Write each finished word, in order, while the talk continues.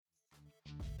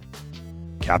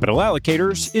Capital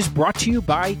Allocators is brought to you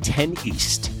by 10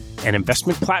 East, an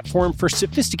investment platform for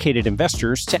sophisticated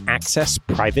investors to access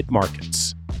private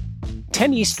markets.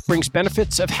 10 East brings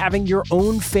benefits of having your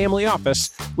own family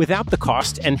office without the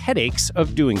cost and headaches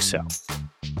of doing so.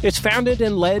 It's founded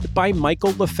and led by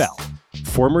Michael LaFell,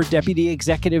 former Deputy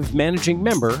Executive Managing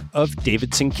Member of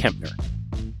Davidson Kempner.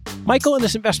 Michael and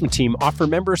his investment team offer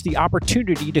members the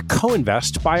opportunity to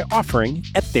co-invest by offering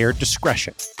at their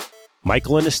discretion.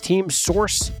 Michael and his team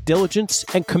source, diligence,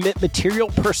 and commit material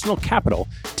personal capital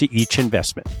to each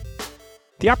investment.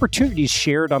 The opportunities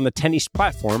shared on the 10 East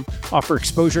platform offer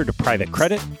exposure to private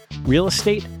credit, real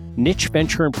estate, niche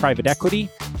venture and private equity,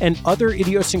 and other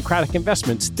idiosyncratic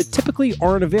investments that typically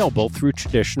aren't available through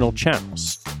traditional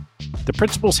channels. The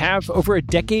principals have over a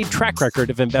decade track record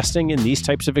of investing in these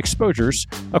types of exposures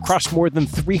across more than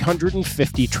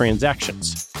 350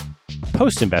 transactions.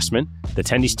 Post-investment, the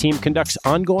 10 East team conducts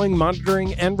ongoing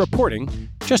monitoring and reporting,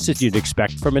 just as you'd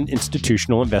expect from an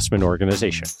institutional investment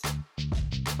organization.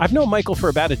 I've known Michael for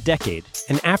about a decade,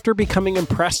 and after becoming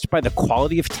impressed by the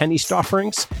quality of 10 East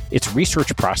offerings, its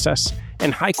research process,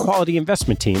 and high-quality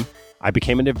investment team, I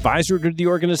became an advisor to the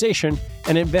organization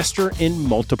and investor in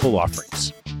multiple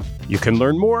offerings. You can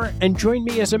learn more and join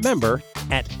me as a member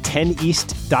at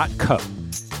 10east.co.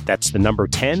 That's the number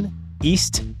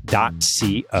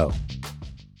 10east.co.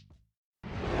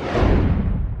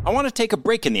 I want to take a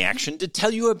break in the action to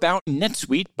tell you about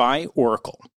NetSuite by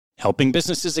Oracle, helping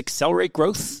businesses accelerate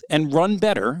growth and run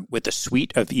better with a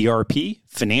suite of ERP,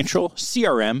 financial,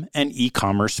 CRM, and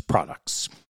e-commerce products.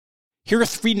 Here are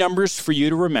three numbers for you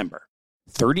to remember: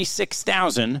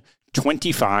 36,000,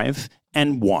 25,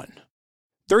 and 1.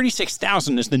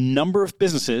 36,000 is the number of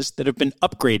businesses that have been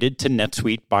upgraded to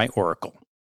NetSuite by Oracle.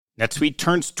 NetSuite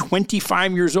turns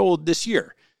 25 years old this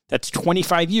year. That's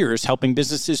 25 years helping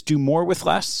businesses do more with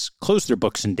less, close their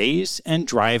books in days, and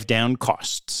drive down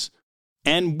costs.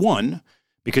 And 1,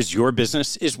 because your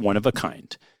business is one of a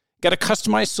kind. Get a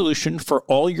customized solution for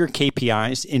all your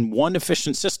KPIs in one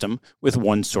efficient system with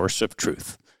one source of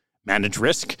truth. Manage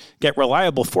risk, get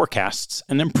reliable forecasts,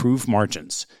 and improve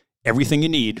margins. Everything you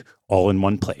need, all in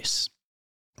one place.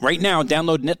 Right now,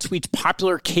 download NetSuite's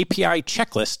popular KPI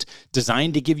checklist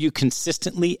designed to give you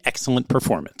consistently excellent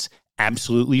performance,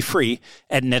 absolutely free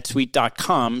at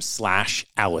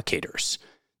netsuite.com/allocators.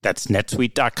 That's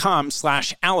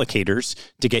netsuite.com/allocators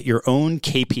to get your own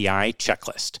KPI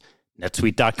checklist.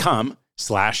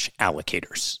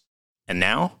 netsuite.com/allocators. And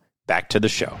now, back to the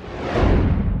show.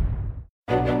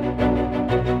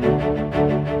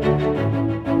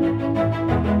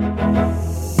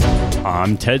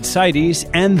 I'm Ted Seides,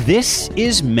 and this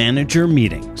is Manager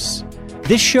Meetings.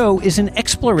 This show is an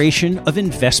exploration of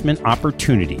investment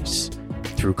opportunities.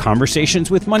 Through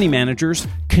conversations with money managers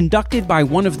conducted by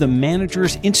one of the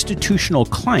manager's institutional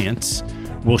clients,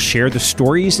 we'll share the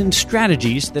stories and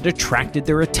strategies that attracted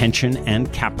their attention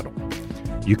and capital.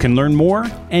 You can learn more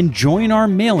and join our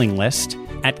mailing list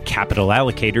at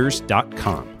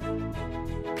capitalallocators.com.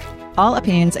 All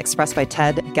opinions expressed by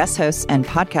TED, guest hosts, and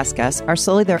podcast guests are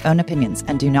solely their own opinions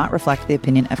and do not reflect the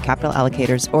opinion of Capital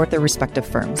Allocators or their respective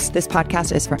firms. This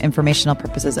podcast is for informational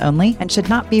purposes only and should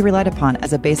not be relied upon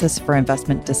as a basis for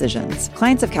investment decisions.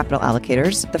 Clients of Capital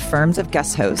Allocators, the firms of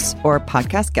guest hosts, or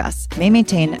podcast guests may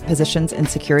maintain positions in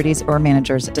securities or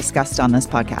managers discussed on this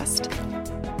podcast.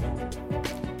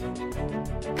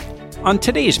 On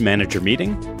today's manager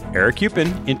meeting, Eric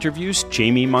Upin interviews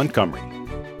Jamie Montgomery.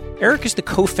 Eric is the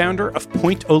co-founder of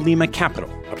Point Olema Capital,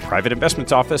 a private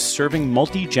investments office serving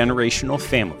multi-generational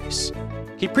families.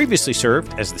 He previously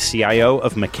served as the CIO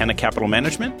of McKenna Capital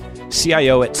Management,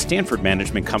 CIO at Stanford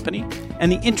Management Company,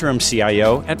 and the interim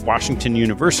CIO at Washington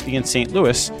University in St.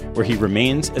 Louis, where he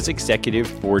remains as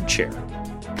executive board chair.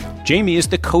 Jamie is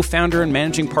the co-founder and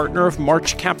managing partner of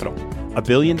March Capital, a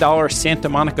billion-dollar Santa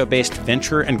Monica-based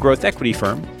venture and growth equity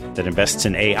firm that invests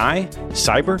in AI,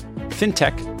 cyber,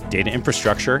 fintech, data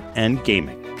infrastructure, and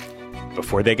gaming.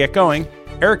 Before they get going,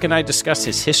 Eric and I discuss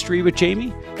his history with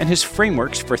Jamie and his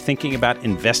frameworks for thinking about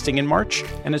investing in March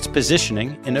and its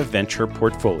positioning in a venture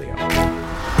portfolio.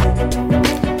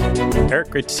 Eric,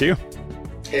 great to see you.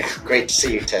 Yeah, great to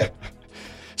see you, Ted.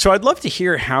 So I'd love to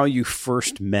hear how you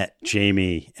first met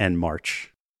Jamie and March.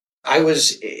 I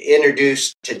was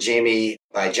introduced to Jamie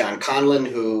by John Conlon,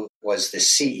 who was the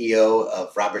CEO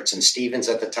of Robertson Stephens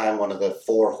at the time, one of the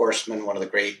four horsemen, one of the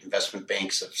great investment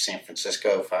banks of San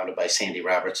Francisco, founded by Sandy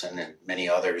Robertson and many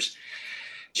others.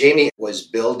 Jamie was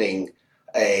building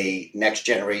a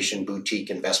next-generation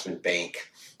boutique investment bank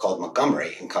called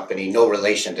Montgomery and Company, no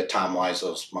relation to Tom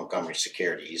Weisel's Montgomery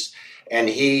Securities. And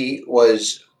he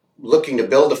was looking to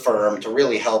build a firm to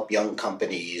really help young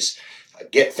companies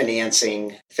get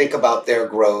financing, think about their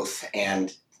growth,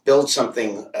 and build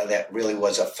something that really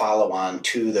was a follow-on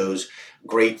to those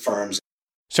great firms.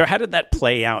 So how did that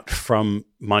play out from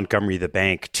Montgomery, the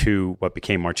bank, to what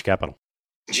became March Capital?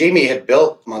 Jamie had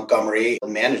built Montgomery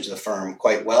and managed the firm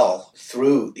quite well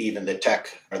through even the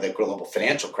tech or the global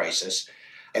financial crisis,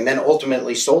 and then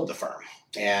ultimately sold the firm.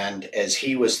 And as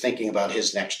he was thinking about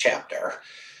his next chapter,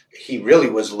 he really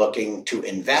was looking to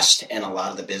invest in a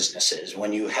lot of the businesses.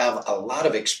 When you have a lot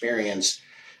of experience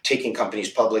taking companies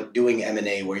public, doing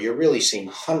M&A, where you're really seeing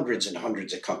hundreds and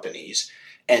hundreds of companies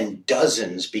and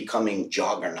dozens becoming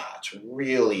juggernauts,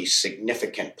 really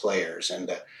significant players, and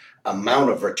the amount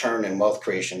of return and wealth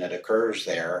creation that occurs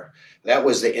there, that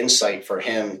was the insight for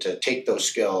him to take those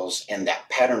skills and that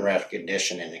pattern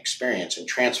recognition and experience and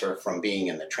transfer from being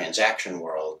in the transaction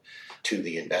world to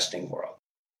the investing world.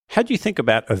 How do you think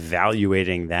about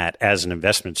evaluating that as an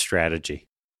investment strategy?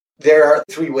 There are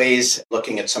three ways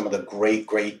looking at some of the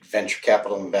great venture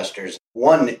capital investors.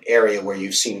 One area where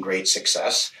you've seen great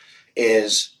success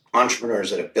is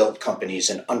entrepreneurs that have built companies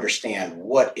and understand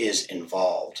what is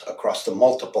involved across the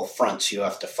multiple fronts you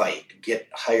have to fight.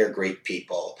 Hire great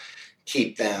people,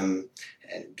 keep them,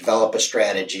 and develop a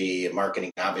strategy,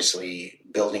 marketing, obviously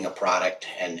building a product,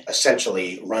 and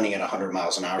essentially running at 100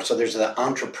 miles an hour. So there's the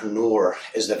entrepreneur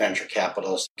is the venture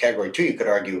capitalist. Category two, you could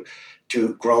argue,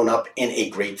 to grown up in a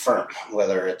great firm,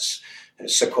 whether it's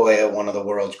Sequoia, one of the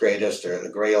world's greatest, or the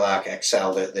Greylock,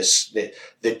 Excel,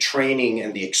 the training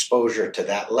and the exposure to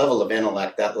that level of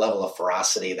intellect, that level of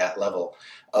ferocity, that level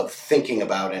of thinking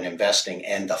about and investing,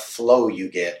 and the flow you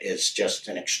get is just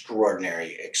an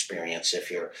extraordinary experience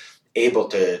if you're able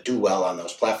to do well on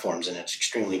those platforms. And it's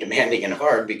extremely demanding and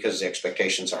hard because the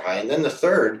expectations are high. And then the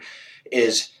third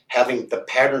is having the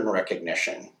pattern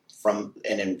recognition from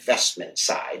an investment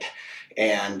side.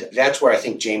 And that's where I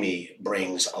think Jamie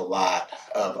brings a lot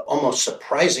of almost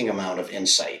surprising amount of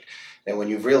insight. That when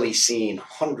you've really seen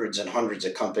hundreds and hundreds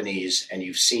of companies and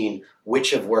you've seen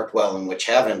which have worked well and which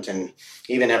haven't, and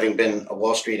even having been a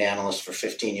Wall Street analyst for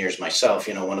 15 years myself,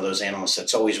 one of those analysts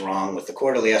that's always wrong with the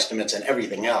quarterly estimates and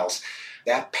everything else,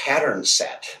 that pattern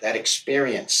set, that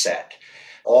experience set,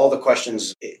 all the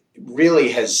questions, it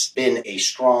really has been a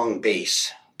strong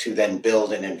base to then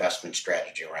build an investment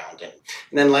strategy around it.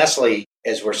 And then lastly,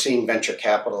 as we're seeing venture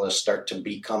capitalists start to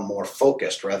become more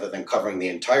focused rather than covering the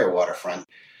entire waterfront,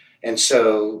 and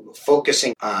so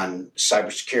focusing on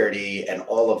cybersecurity and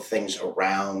all of things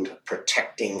around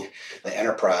protecting the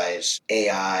enterprise,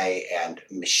 AI and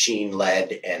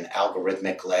machine-led and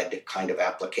algorithmic-led kind of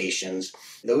applications,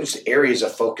 those areas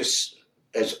of focus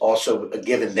has also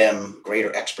given them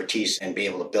greater expertise and be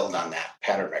able to build on that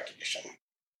pattern recognition.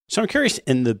 So I'm curious,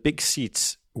 in the big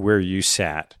seats where you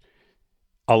sat,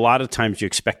 a lot of times you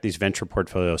expect these venture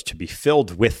portfolios to be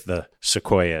filled with the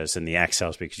Sequoias and the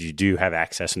Accels because you do have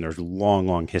access and there's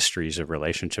long histories of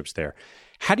relationships there.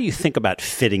 How do you think about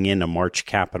fitting in a March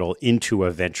Capital into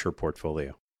a venture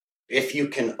portfolio? If you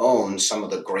can own some of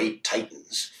the great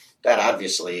titans, that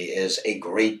obviously is a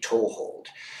great toehold.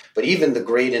 But even the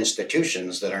great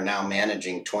institutions that are now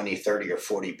managing 20, 30, or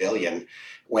 40 billion,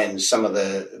 when some of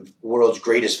the world's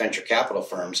greatest venture capital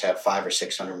firms have $500 or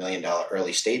 $600 million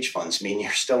early stage funds, mean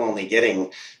you're still only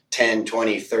getting 10,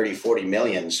 20, 30, 40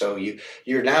 million. So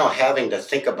you're now having to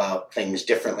think about things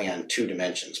differently on two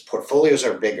dimensions. Portfolios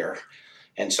are bigger.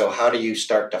 And so how do you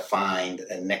start to find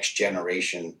a next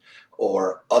generation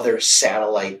or other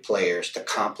satellite players to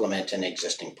complement an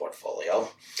existing portfolio?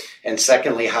 And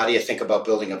secondly, how do you think about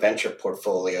building a venture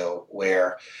portfolio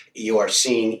where you are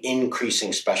seeing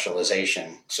increasing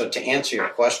specialization? So to answer your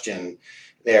question,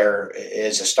 there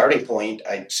is a starting point.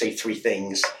 I'd say three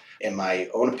things in my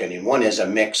own opinion. One is a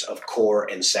mix of core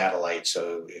and satellite.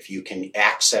 So if you can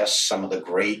access some of the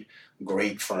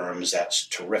great firms, that's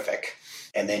terrific.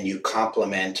 And then you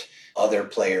complement other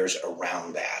players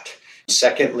around that.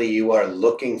 Secondly, you are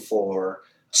looking for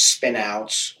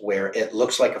spin-outs where it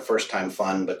looks like a first-time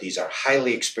fund, but these are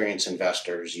highly experienced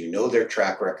investors. You know their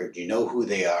track record. You know who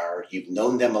they are. You've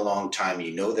known them a long time.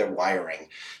 You know their wiring.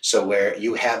 So where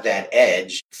you have that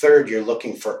edge. Third, you're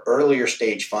looking for earlier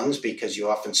stage funds because you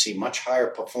often see much higher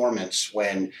performance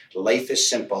when life is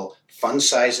simple, fund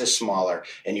size is smaller,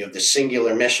 and you have the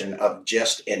singular mission of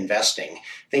just investing.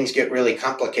 Things get really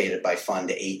complicated by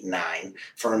fund 8 and 9.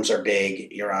 Firms are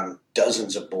big. You're on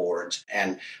dozens of boards.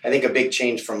 And I think a big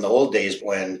change from the old days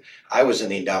when I was in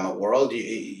the endowment world,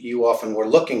 you often were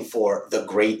looking for the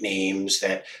great names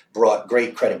that brought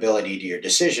great credibility to your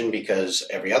decision because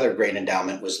every other great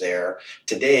endowment was there.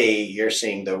 Today, you're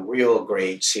seeing the real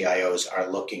great CIOs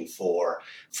are looking for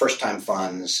first-time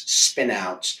funds,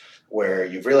 spin-outs, where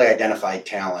you've really identified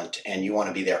talent and you want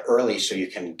to be there early so you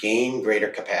can gain greater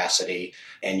capacity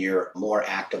and you're more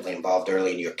actively involved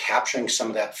early and you're capturing some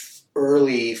of that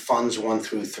early funds 1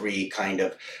 through 3 kind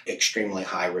of extremely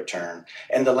high return.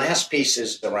 And the last piece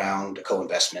is around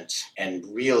co-investments and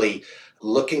really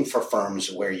looking for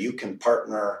firms where you can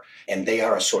partner and they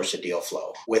are a source of deal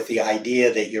flow, with the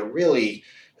idea that you're really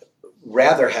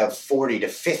rather have 40 to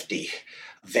 50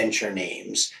 venture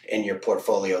names in your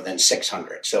portfolio than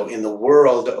 600. So in the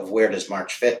world of where does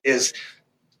March fit is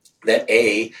that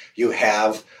you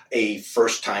have a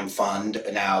first-time fund.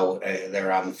 Now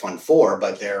they're on fund 4,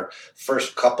 but their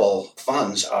first couple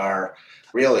funds are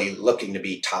really looking to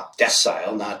be top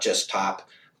decile, not just top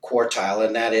quartile,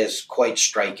 and that is quite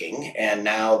striking. And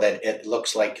now that it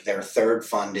looks like their third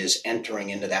fund is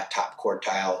entering into that top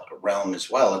quartile realm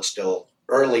as well, it's still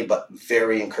early, but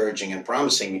very encouraging and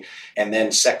promising. And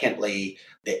then secondly,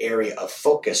 the area of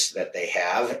focus that they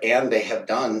have, and they have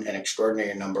done an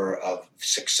extraordinary number of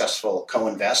successful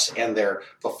co-invests, and their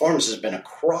performance has been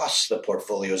across the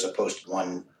portfolio as opposed to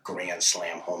one grand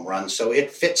slam home run. So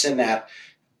it fits in that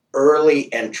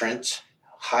early entrant,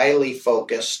 highly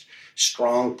focused,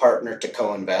 strong partner to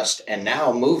co-invest, and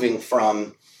now moving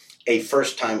from a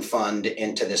first-time fund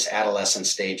into this adolescent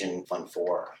stage in Fund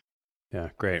 4. Yeah,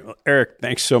 great. Well, Eric,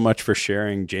 thanks so much for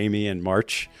sharing Jamie and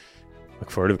March. Look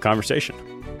forward to the conversation.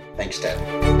 Thanks, Ted.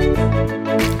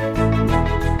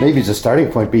 Maybe as a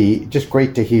starting point, be just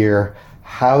great to hear,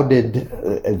 how did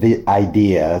the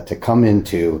idea to come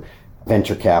into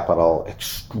venture capital,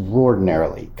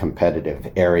 extraordinarily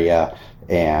competitive area,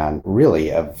 and really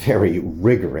a very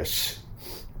rigorous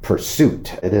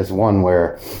pursuit. It is one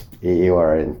where you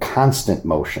are in constant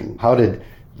motion. How did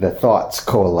the thoughts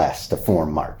coalesce to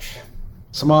form March?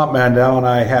 Samant Mandel and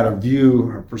I had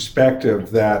a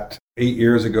perspective that 8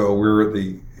 years ago, we were at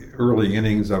the early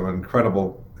innings of an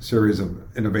incredible series of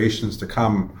innovations to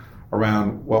come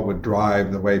around what would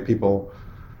drive the way people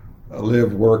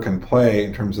live, work, and play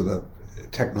in terms of the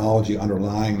technology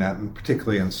underlying that, and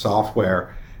particularly in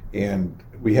software. And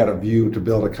we had a view to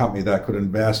build a company that could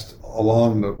invest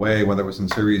along the way, whether it was in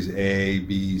Series A,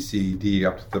 B, C, D,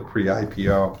 up to the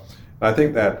pre-IPO. And I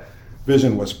think that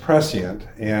vision was prescient,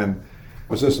 and it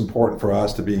was just important for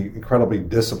us to be incredibly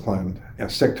disciplined and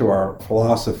stick to our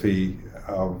philosophy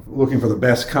of looking for the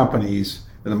best companies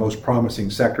in the most promising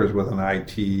sectors within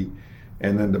IT,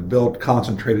 and then to build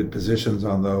concentrated positions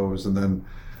on those, and then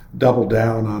double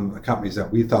down on the companies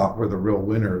that we thought were the real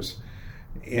winners.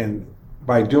 And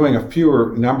by doing a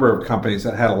fewer number of companies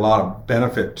that had a lot of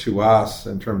benefit to us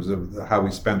in terms of how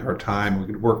we spent our time, we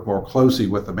could work more closely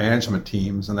with the management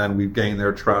teams, and then we'd gain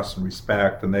their trust and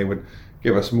respect, and they would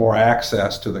give us more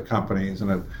access to the companies,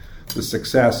 and the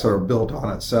success sort of built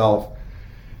on itself.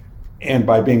 And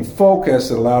by being focused,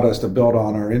 it allowed us to build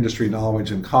on our industry knowledge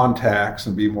and contacts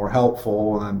and be more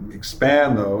helpful and then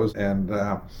expand those. And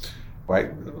I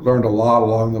learned a lot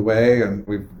along the way, and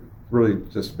we've really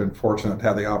just been fortunate to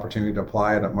have the opportunity to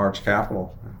apply it at March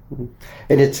Capital.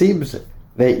 And it seems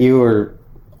that you were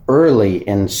early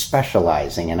in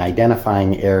specializing and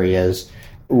identifying areas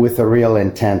with a real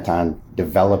intent on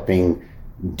developing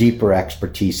deeper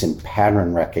expertise in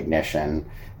pattern recognition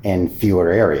in fewer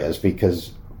areas.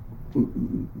 Because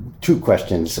two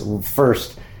questions.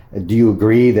 First, do you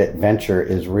agree that venture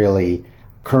is really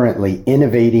currently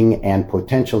innovating and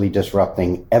potentially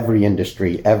disrupting every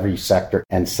industry, every sector?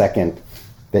 And second,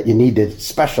 that you need to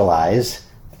specialize,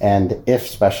 and if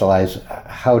specialize,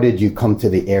 how did you come to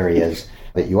the areas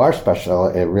that you are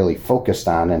really focused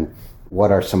on, and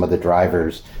what are some of the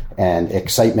drivers and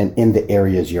excitement in the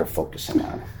areas you're focusing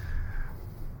on?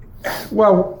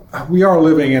 Well, we are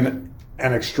living in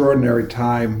an extraordinary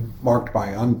time marked by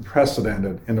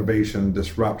unprecedented innovation,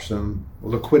 disruption,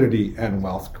 liquidity, and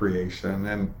wealth creation.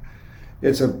 And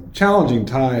it's a challenging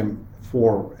time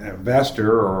for an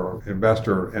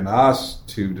investor in us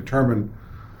to determine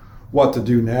what to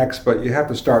do next, but you have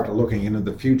to start looking into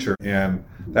the future. And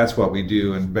that's what we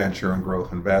do in venture and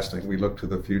growth investing. We look to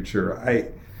the future.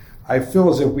 I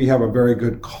feel as if we have a very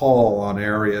good call on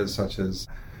areas such as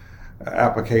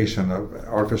application of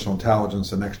artificial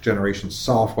intelligence, the next generation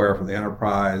software for the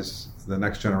enterprise, the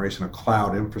next generation of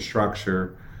cloud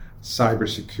infrastructure,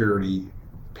 cybersecurity,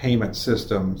 payment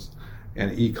systems,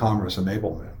 and e-commerce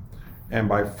enablement. And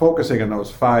by focusing on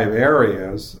those 5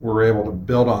 areas, we're able to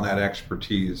build on that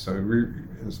expertise. So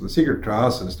the secret to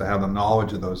us is to have the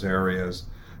knowledge of those areas,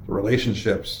 the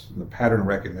relationships, the pattern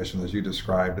recognition as you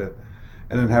described it,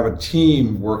 and then have a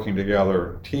team working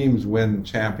together. Teams win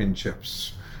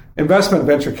championships. Investment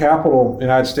venture capital in the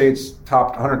United States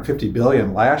topped $150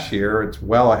 billion last year. It's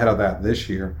well ahead of that this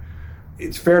year.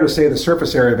 it's fair to say the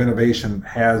surface area of innovation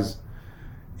has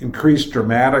increased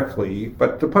dramatically,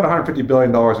 but to put $150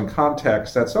 billion in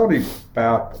context, that's only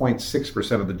about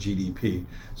 0.6% of the GDP.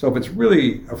 So if it's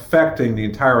really affecting the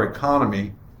entire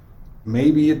economy,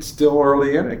 maybe it's still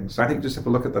early innings. I think you just have to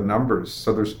look at the numbers.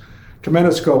 So there's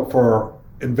tremendous scope for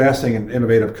investing in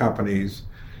innovative companies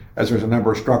as there's a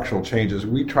number of structural changes.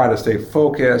 We try to stay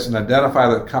focused and identify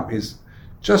the companies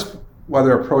just while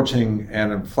they're approaching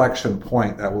an inflection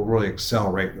point that will really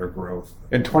accelerate their growth.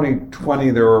 In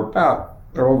 2020, there were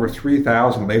over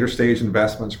 3,000 later stage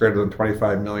investments greater than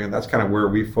 25 million. That's kind of where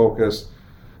we focus,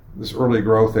 this early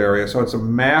growth area. So it's a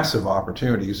massive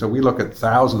opportunity. So we look at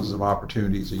thousands of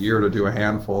opportunities a year to do a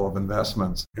handful of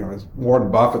investments. As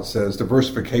Warren Buffett says,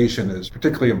 diversification is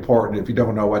particularly important if you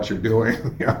don't know what you're doing.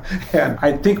 And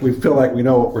I think we feel like we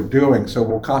know what we're doing. So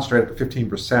we'll concentrate at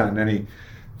 15% in any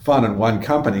fund in one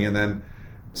company, and then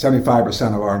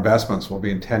 75% of our investments will be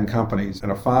in 10 companies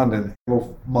in a fund, and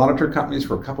we'll monitor companies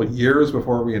for a couple of years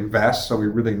before we invest, so we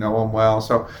really know them well.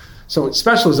 So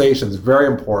specialization is very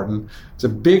important. It's a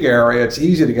big area. It's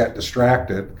easy to get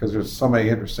distracted because there's so many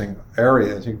interesting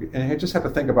areas, and you just have to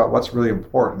think about what's really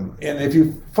important. And if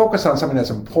you focus on something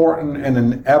that's important and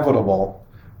inevitable,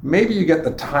 maybe you get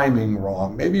the timing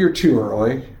wrong. Maybe you're too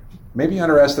early. Maybe you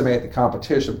underestimate the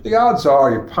competition. But the odds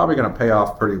are you're probably going to pay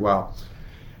off pretty well.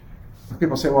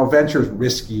 People say, well, venture's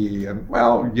risky. And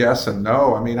well, yes and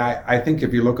no. I mean, I think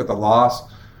if you look at the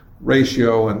loss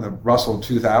ratio in the Russell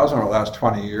 2000 over the last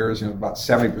 20 years, about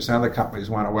 70% of the companies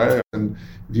went away. And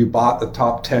if you bought the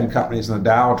top 10 companies in the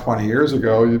Dow 20 years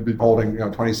ago, you'd be holding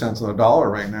 20 cents on the dollar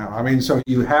right now. I mean, so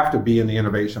you have to be in the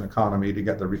innovation economy to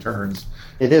get the returns.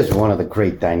 It is one of the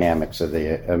great dynamics of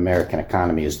the American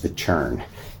economy is the churn.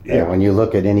 Yeah. When you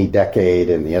look at any decade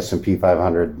in the S&P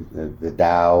 500, the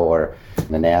Dow, or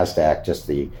the NASDAQ, just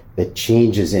the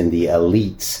changes in the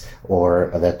elites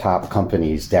or the top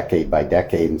companies decade by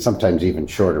decade, and sometimes even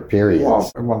shorter periods.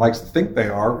 Well, everyone likes to think they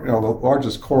are. The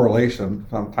largest correlation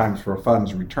sometimes for a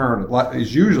fund's return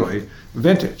is usually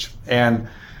vintage. And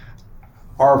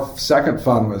our second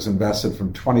fund was invested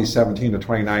from 2017 to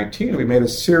 2019. We made a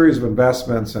series of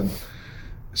investments in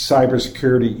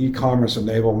cybersecurity, e-commerce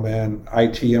enablement,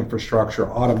 IT infrastructure,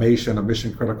 automation of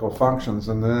mission-critical functions.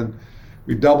 And then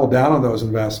we doubled down on those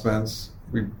investments.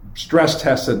 We stress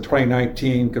tested in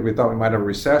 2019 because we thought we might have a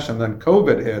recession. Then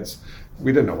COVID hits.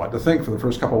 We didn't know what to think for the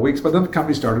first couple of weeks, but then the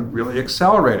company started really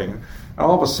accelerating. And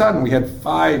all of a sudden, we had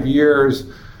 5 years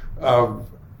of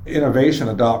innovation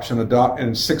adoption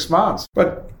in 6 months.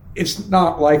 But it's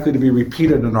not likely to be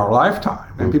repeated in our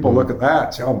lifetime. And people look at that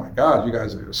and say, oh my God, you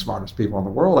guys are the smartest people in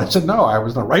the world. I said, no, I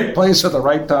was in the right place at the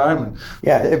right time.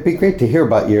 Yeah, it'd be great to hear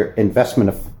about your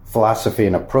investment philosophy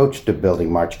and approach to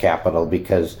building March Capital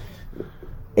because,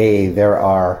 there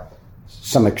are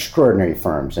some extraordinary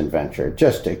firms in venture,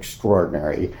 just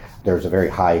extraordinary. There's a very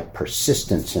high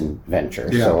persistence in venture.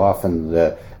 Yeah. So often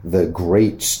the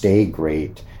great stay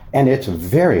great, and it's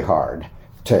very hard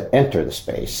to enter the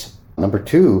space. Number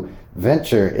two,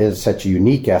 venture is such a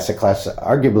unique asset class,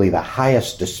 arguably the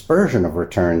highest dispersion of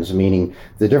returns, meaning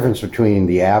the difference between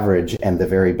the average and the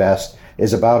very best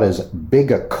is about as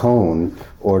big a cone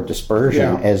or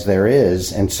dispersion as there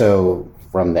is. And so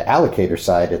from the allocator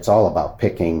side, it's all about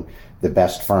picking the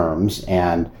best firms,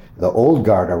 and the old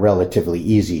guard are relatively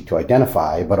easy to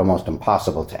identify, but almost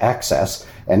impossible to access.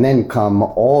 And then come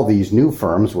all these new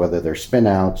firms, whether they're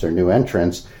spin-outs or new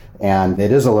entrants, and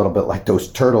it is a little bit like those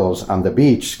turtles on the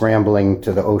beach scrambling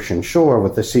to the ocean shore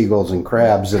with the seagulls and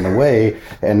crabs in the way,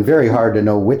 and very hard to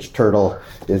know which turtle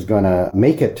is going to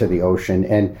make it to the ocean.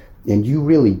 And you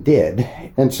really did.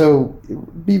 And so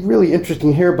it'd be really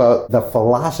interesting to hear about the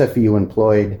philosophy you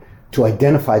employed to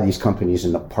identify these companies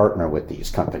and to partner with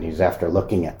these companies after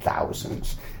looking at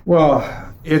thousands.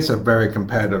 Well, it's a very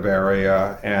competitive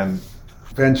area, and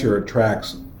venture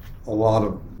attracts a lot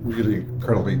of really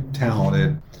incredibly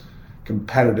talented,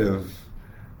 competitive,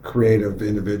 creative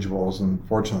individuals, and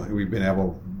fortunately we've been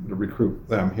able to recruit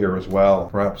them here as well,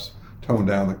 perhaps tone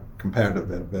down the competitive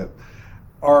bit a bit.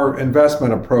 Our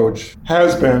investment approach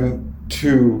has been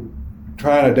to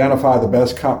try and identify the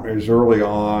best companies early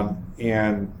on,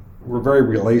 and we're very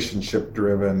relationship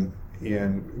driven,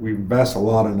 and we invest a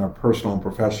lot in our personal and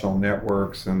professional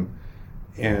networks, and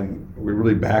we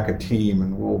really back a team,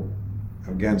 and we'll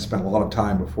again spend a lot of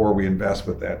time before we invest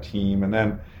with that team. And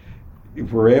then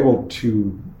if we're able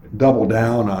to double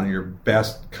down on your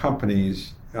best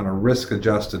companies on a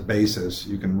risk-adjusted basis,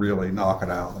 you can really knock it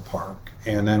out of the park.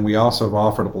 And then we also have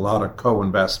offered a lot of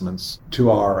co-investments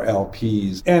to our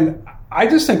LPs. And I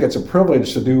just think it's a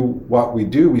privilege to do what we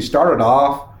do. We started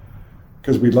off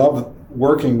because we love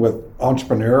working with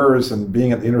entrepreneurs and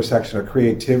being at the intersection of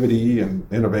creativity and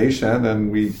innovation.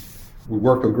 And we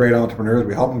work with great entrepreneurs.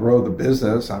 We help them grow the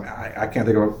business. I mean, I can't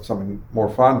think of something more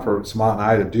fun for Samant and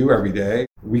I to do every day.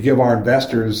 We give our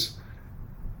investors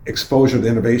exposure to the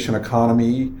innovation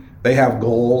economy. They have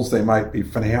goals. They might be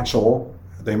financial.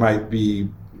 They might be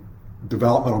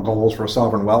developmental goals for a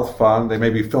sovereign wealth fund. They may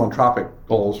be philanthropic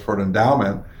goals for an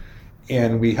endowment.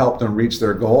 And we help them reach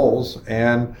their goals.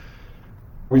 And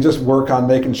we just work on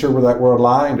making sure that we're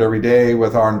aligned every day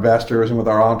with our investors and with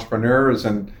our entrepreneurs.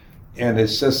 And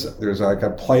it's just, there's like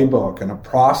a playbook and a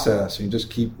process. And you just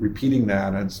keep repeating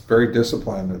that. And it's very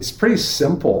disciplined. It's pretty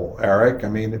simple, Eric. I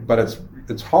mean, but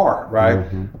it's hard, right?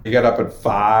 Mm-hmm. You get up at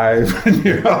 5 and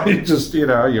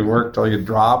you work till you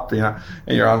drop, and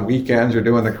you're on weekends, you're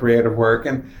doing the creative work.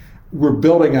 And we're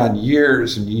building on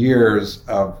years and years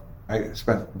of,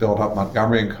 built up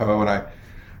Montgomery & Co. And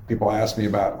people ask me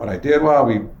about what I did. Well,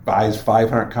 we advised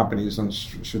 500 companies on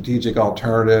strategic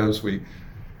alternatives. We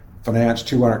financed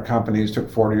 200 companies,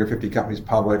 took 40 or 50 companies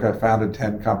public. I founded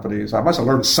 10 companies. I must have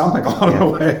learned something along the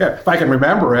way, if I can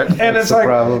remember it. And it's like,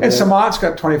 and Samant's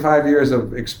got 25 years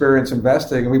of experience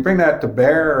investing, and we bring that to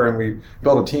bear, and we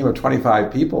build a team of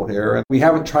 25 people here. And we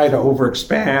haven't tried to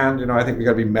overexpand. I think we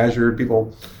got to be measured.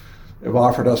 People have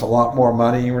offered us a lot more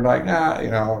money, and we're like,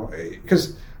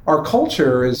 because our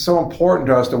culture is so important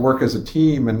to us to work as a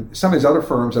team. And some of these other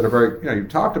firms that are very, you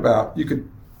talked about,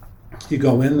 you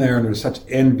go in there and there's such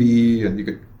envy, and you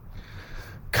could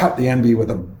cut the envy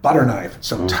with a butter knife. It's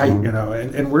so tight,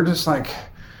 and we're just like,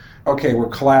 okay, we're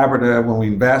collaborative. When we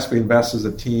invest as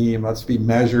a team. Let's be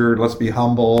measured. Let's be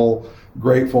humble,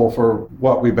 grateful for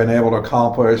what we've been able to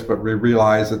accomplish, but we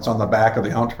realize it's on the back of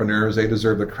the entrepreneurs. They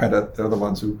deserve the credit. They're the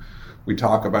ones who we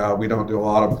talk about. We don't do a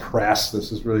lot of press.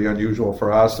 This is really unusual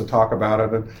for us to talk about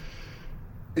it. And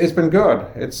it's been good.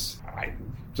 I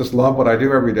just love what I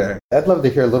do every day. I'd love to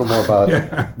hear a little more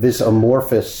about this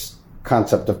amorphous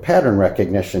concept of pattern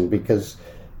recognition, because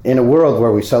in a world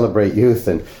where we celebrate youth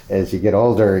and as you get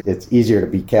older, it's easier to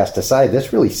be cast aside.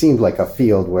 This really seemed like a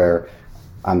field where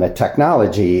on the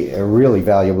technology, really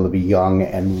valuable to be young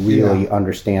and really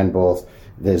understand both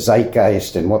the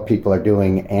zeitgeist and what people are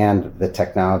doing and the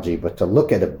technology. But to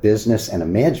look at a business and a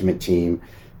management team,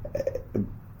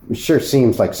 sure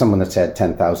seems like someone that's had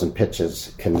 10,000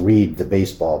 pitches can read the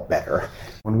baseball better.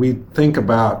 When we think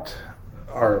about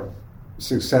our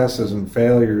successes and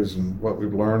failures and what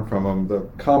we've learned from them, the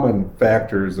common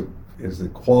factors is the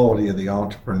quality of the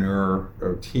entrepreneur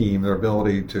or team, their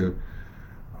ability to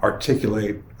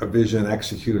articulate a vision,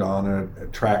 execute on it,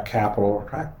 attract capital,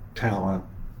 attract talent,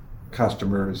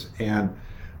 customers. And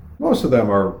most of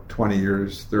them are 20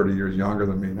 years, 30 years younger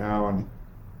than me now. And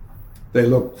they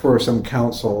look for some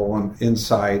counsel and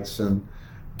insights, and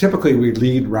typically we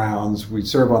lead rounds. We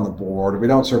serve on the board. If we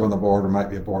don't serve on the board, we might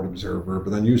be a board observer, but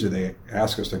then usually they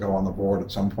ask us to go on the board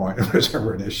at some point if there's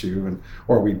ever an issue,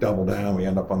 or we double down, we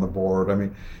end up on the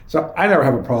board. So I never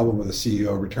have a problem with a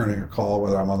CEO returning a call,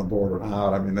 whether I'm on the board or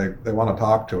not. They want to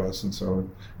talk to us, and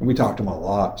we talk to them a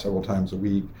lot, several times a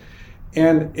week.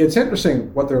 And it's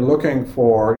interesting what they're looking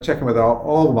for. Checking with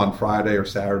all of them on Friday or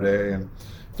Saturday, and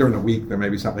during the week, there may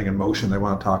be something in motion they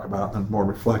want to talk about, and more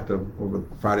reflective over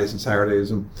Fridays and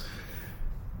Saturdays.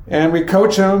 And we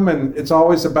coach them, and it's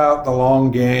always about the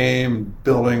long game,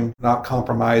 building, not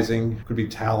compromising. It could be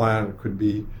talent, it could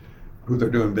be who they're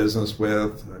doing business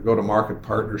with, go-to-market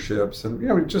partnerships, and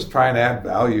we just try and add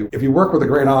value. If you work with a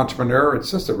great entrepreneur,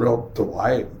 it's just a real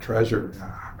delight and treasure.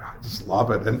 I just love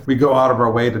it. And we go out of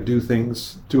our way to do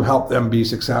things to help them be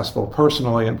successful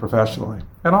personally and professionally,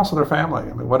 and also their family.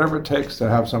 Whatever it takes to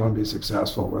have someone be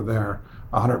successful, we're there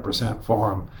 100% for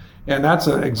them. And that's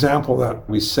an example that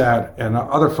we set, and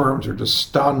other firms are just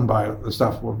stunned by the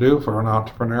stuff we'll do for an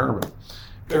entrepreneur. But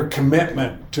their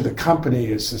commitment to the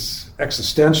company is just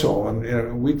existential,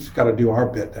 and we've got to do our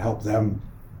bit to help them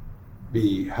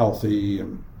be healthy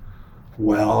and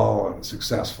well and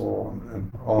successful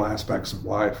in all aspects of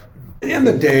life. At the end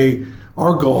of the day,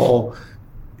 our goal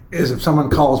is if someone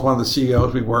calls one of the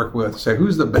CEOs we work with, say,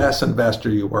 who's the best investor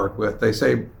you work with? They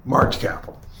say March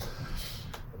Capital.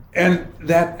 And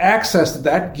that access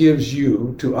that gives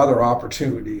you to other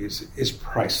opportunities is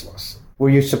priceless. Were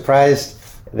you surprised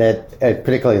that,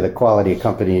 particularly the quality of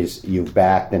companies you've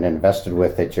backed and invested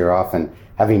with, that you're often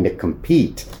having to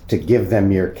compete to give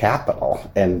them your capital?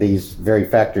 And these very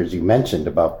factors you mentioned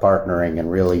about partnering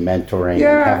and really mentoring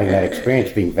and having that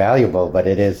experience being valuable. But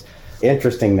it is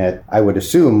interesting that I would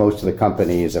assume most of the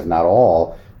companies, if not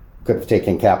all, could have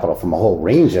taken capital from a whole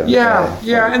range of...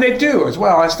 And they do as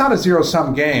well. It's not a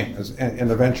zero-sum game as in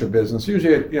the venture business.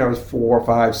 Usually, it's 4,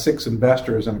 5, 6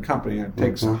 investors in a company, and it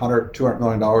takes $100, $200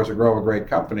 million to grow a great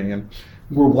company, and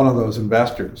we're one of those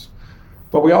investors.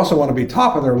 But we also want to be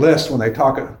top of their list when they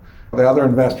talk. The other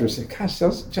investors say, gosh,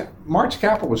 March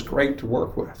Capital was great to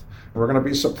work with. We're going to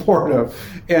be supportive.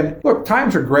 And look,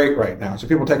 times are great right now, so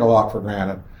people take a lot for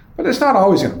granted. But it's not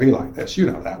always going to be like this.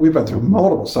 You know that. We've been through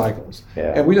multiple cycles.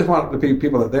 Yeah. And we just want it to be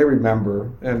people that they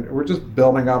remember. And we're just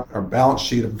building up our balance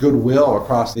sheet of goodwill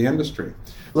across the industry.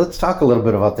 Let's talk a little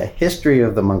bit about the history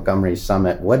of the Montgomery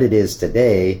Summit, what it is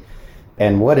today,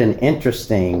 and what an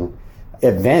interesting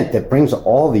event that brings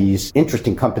all these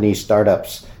interesting companies,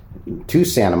 startups to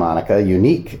Santa Monica,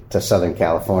 unique to Southern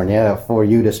California, for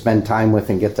you to spend time with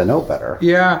and get to know better.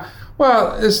 Yeah.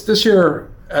 Well, this year...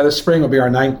 this spring will be our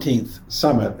 19th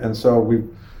summit, and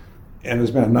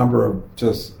there's been a number of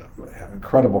just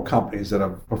incredible companies that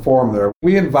have performed there.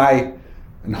 We invite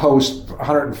and host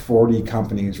 140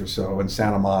 companies or so in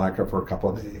Santa Monica for a couple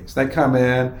of days. They come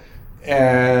in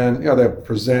and they'll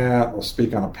present, they'll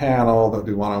speak on a panel, they'll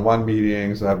do one-on-one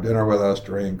meetings, they'll have dinner with us,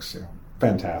 drinks,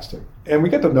 fantastic. And we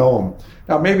get to know them.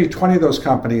 Now, maybe 20 of those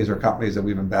companies are companies that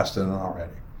we've invested in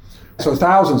already. So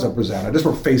thousands have presented. This is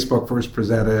where Facebook first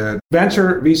presented.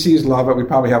 Venture VCs love it. We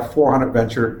probably have 400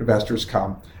 venture investors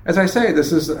come. As I say,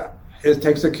 it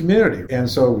takes a community. And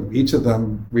so each of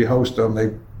them, we host them.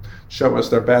 They show us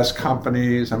their best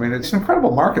companies. I mean, it's an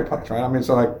incredible marketplace, right? I mean,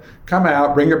 so come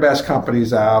out, bring your best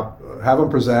companies out, have them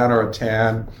present or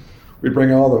attend. We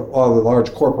bring all the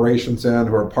large corporations in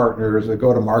who are partners. They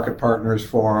go to market partners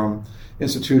forum,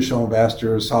 institutional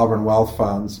investors, sovereign wealth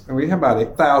funds. And we have about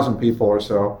 8,000 people or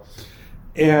so.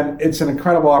 And it's an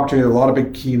incredible opportunity. A lot of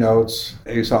big keynotes.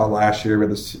 You saw last year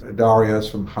with Darius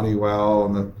from Honeywell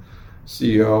and the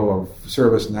CEO of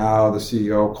ServiceNow, the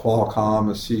CEO of Qualcomm,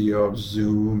 the CEO of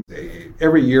Zoom.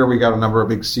 Every year we got a number of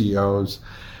big CEOs,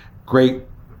 great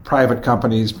private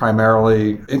companies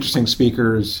primarily, interesting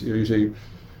speakers, usually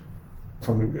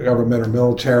from government or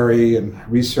military and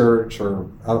research or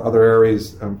other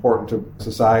areas important to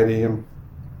society, and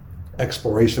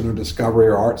exploration or discovery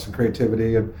or arts and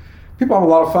creativity. And people have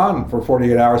a lot of fun for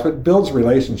 48 hours, but it builds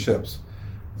relationships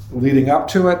leading up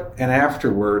to it and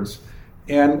afterwards.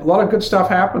 And a lot of good stuff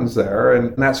happens there.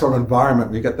 And in that sort of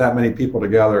environment, you get that many people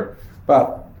together.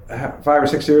 But 5 or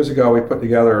 6 years ago, we put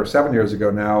together, or 7 years ago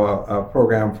now, a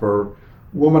program for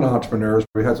women entrepreneurs.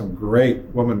 We had some great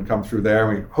women come through there.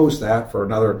 We host that for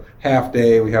another half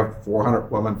day. We have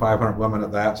 400 women, 500 women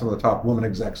at that, some of the top women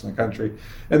execs in the country.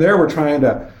 And there we're trying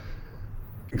to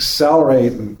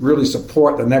accelerate and really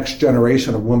support the next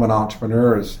generation of women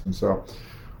entrepreneurs. And so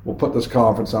we'll put this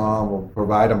conference on, we'll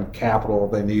provide them capital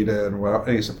if they need it, and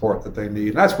any support that they need.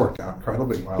 And that's worked out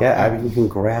incredibly well. Yeah, I mean,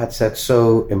 congrats. That's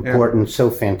so important, so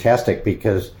fantastic,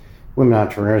 because women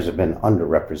entrepreneurs have been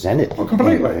underrepresented. Well,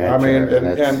 completely. I mean,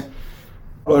 and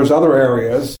there's other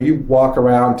areas. You walk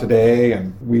around today,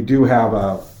 and we do have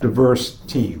a diverse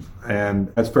team, and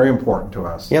that's very important to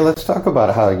us. Yeah, let's talk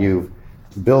about how you've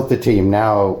built the team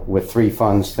now with 3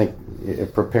 funds,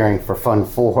 preparing for Fund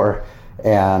 4,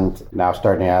 and now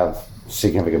starting to have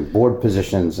significant board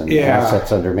positions and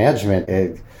assets under management.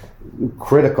 It's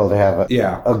critical to have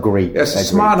a great team.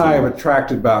 Samad and I have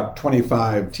attracted about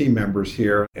 25 team members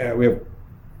here. We have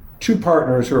 2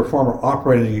 partners who are former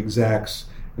operating execs,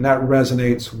 and that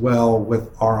resonates well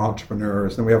with our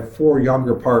entrepreneurs. And we have 4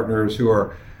 younger partners who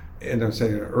are in,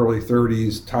 say, early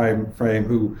 30s time frame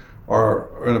who are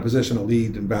in a position to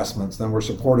lead investments. Then we're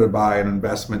supported by an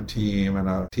investment team and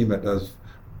a team that does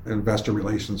investor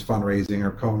relations, fundraising,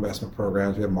 or co-investment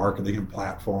programs. We have marketing and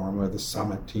platform. We have the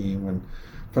summit team and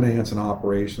finance and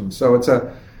operations. So it's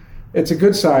a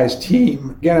good-sized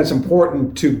team. Again, it's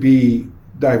important to be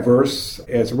diverse.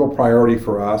 It's a real priority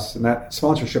for us, and that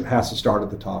sponsorship has to start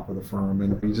at the top of the firm.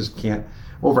 And you just can't.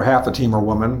 Over half the team are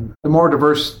women. The more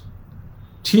diverse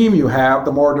team you have,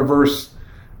 the more diverse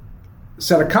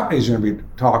set of companies you're going to be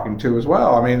talking to as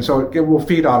well. I mean, so it will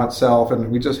feed on itself, and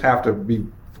we just have to be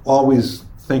always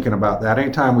thinking about that.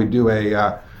 Anytime we do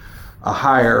a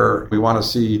hire, we want to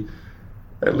see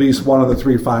at least one of the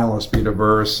 3 finalists be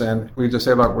diverse, and we just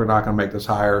say, look, we're not going to make this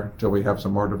hire until we have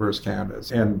some more diverse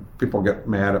candidates. And people get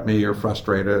mad at me or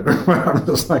frustrated. I'm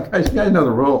just like, you guys know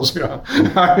the rules.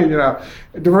 I mean,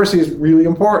 diversity is really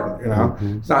important.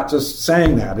 It's not just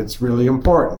saying that; it's really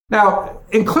important. Now,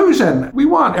 inclusion. We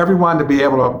want everyone to be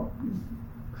able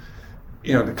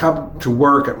to, to come to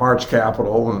work at March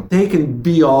Capital, and they can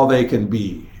be all they can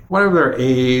be, whatever their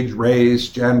age, race,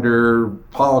 gender,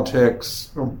 politics.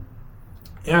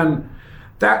 And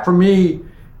that, for me,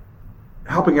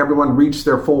 helping everyone reach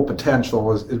their full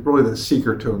potential is really the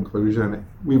secret to inclusion.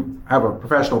 We have a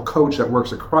professional coach that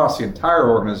works across the entire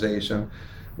organization,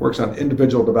 works on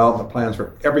individual development plans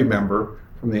for every member,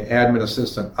 from the admin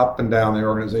assistant up and down the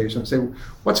organization. Say,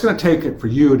 what's going to take it for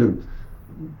you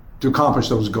to accomplish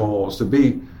those goals, to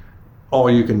be all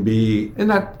you can be? Isn't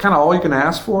that kind of all you can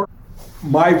ask for?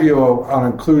 My view on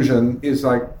inclusion is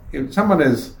like, if someone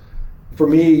is, for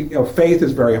me, faith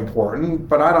is very important,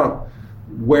 but I don't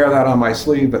wear that on my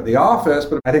sleeve at the office.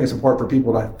 But I think it's important for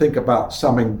people to think about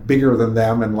something bigger than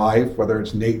them in life, whether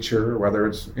it's nature, whether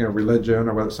it's religion,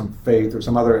 or whether it's some faith or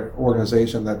some other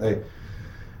organization that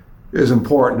is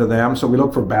important to them. So we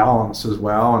look for balance as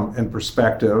well and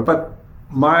perspective. But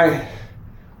my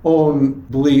own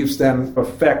beliefs then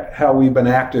affect how we've been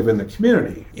active in the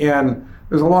community. And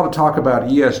there's a lot of talk about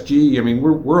ESG. I mean,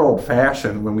 we're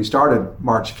old-fashioned. When we started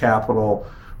March Capital,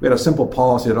 we had a simple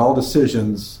policy that all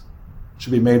decisions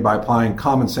should be made by applying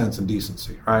common sense and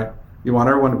decency, right? You want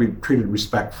everyone to be treated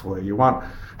respectfully. You want,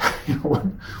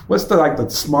 what's the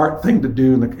smart thing to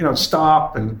do?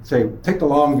 Stop and say, take the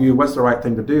long view. What's the right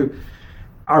thing to do?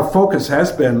 Our focus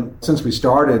has been, since we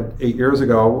started 8 years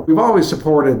ago, we've always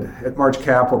supported at March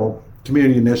Capital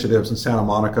community initiatives in Santa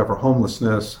Monica for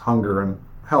homelessness, hunger, and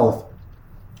health.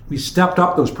 We stepped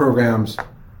up those programs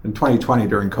in 2020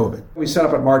 during COVID. We set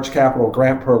up at March Capital a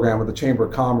grant program with the Chamber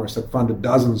of Commerce that funded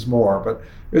dozens more. But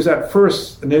it was that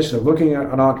first initiative, looking at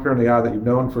an entrepreneur in the eye that you've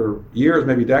known for years,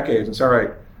 maybe decades, and say, all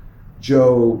right,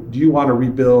 Joe, do you want to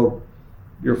rebuild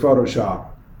your Photoshop?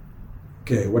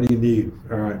 Okay, what do you need?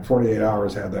 All right, 48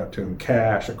 hours had that to them,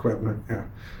 cash, equipment. Yeah.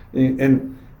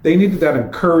 And they needed that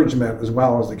encouragement as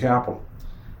well as the capital.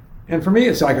 And for me,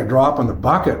 it's like a drop in the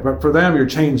bucket, but for them, you're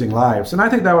changing lives. And I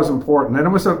think that was important. And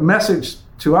it was a message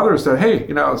to others that,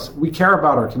 hey, we care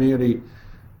about our community.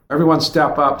 Everyone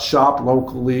step up, shop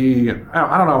locally. And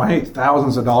I don't know how many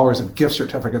thousands of dollars of gift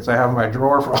certificates I have in my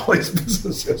drawer for all these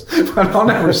businesses. But they'll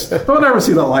never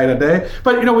see the light of day.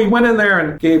 But, we went in there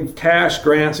and gave cash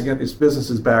grants to get these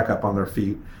businesses back up on their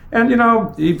feet. And,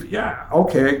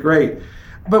 okay, great.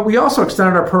 But we also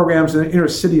extended our programs in the inner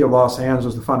city of Los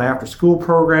Angeles to fund after-school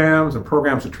programs and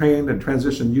programs to train and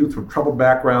transition youth from troubled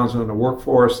backgrounds into the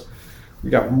workforce. We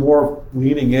got more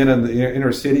leaning in the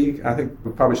inner city. I think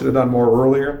we probably should have done more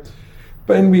earlier.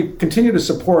 But we continue to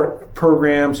support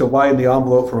programs to widen the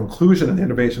envelope for inclusion in the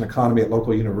innovation economy at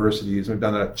local universities. We've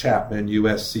done that at Chapman,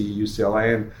 USC,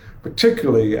 UCLA, and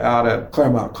particularly out at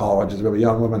Claremont College. We have a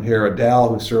young woman here,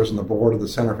 Adele, who serves on the board of the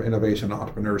Center for Innovation and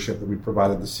Entrepreneurship that we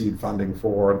provided the seed funding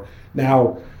for. And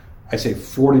now, I say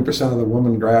 40% of the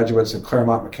women graduates at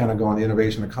Claremont McKenna go on the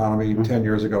innovation economy. 10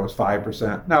 years ago, it was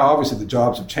 5%. Now, obviously, the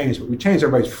jobs have changed, but we changed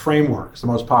everybody's framework. It's the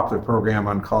most popular program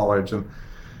on college. And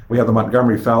we have the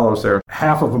Montgomery Fellows there.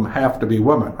 Half of them have to be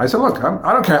women. I said, look,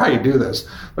 I don't care how you do this,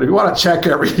 but if you want to check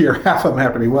every year, half of them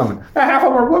have to be women. Half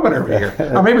of them are women every year.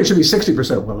 Now, maybe it should be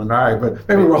 60% women, all right, but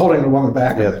maybe we're holding the woman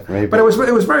back a bit. Maybe. But it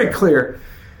was very clear.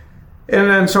 And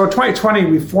then, so in 2020,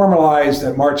 we formalized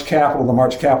at March Capital, the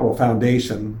March Capital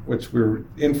Foundation, which we were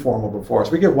informal before.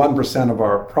 So we give 1% of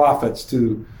our profits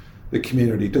to the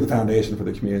community, to the foundation for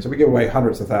the community. So we give away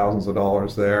hundreds of thousands of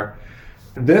dollars there.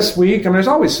 This week, there's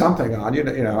always something on. You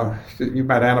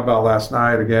met Annabelle last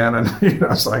night again, and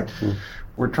it's like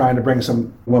we're trying to bring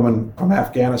some woman from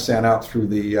Afghanistan out through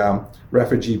the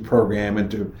refugee program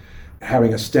into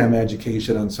having a STEM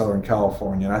education in Southern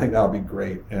California. And I think that'll be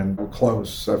great. And we're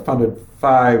close. I funded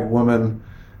 5 women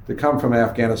to come from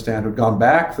Afghanistan who've gone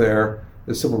back there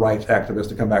as civil rights activists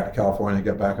to come back to California and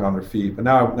get back on their feet. But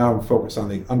now I'm focused on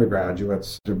the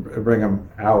undergraduates to bring them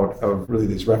out of really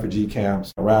these refugee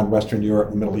camps around Western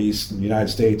Europe, the Middle East, and the United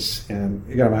States, and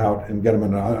get them out and get them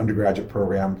in an undergraduate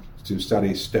program to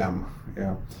study STEM.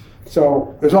 Yeah.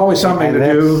 So there's always something to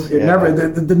do.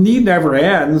 The need never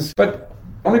ends. But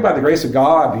only by the grace of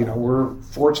God, we're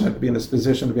fortunate to be in this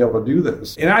position to be able to do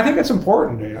this. And I think it's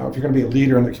important, if you're going to be a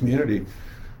leader in the community.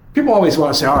 People always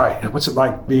want to say, all right, what's it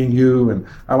like being you? And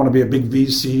I want to be a big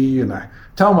VC. And I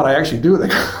tell them what I actually do. They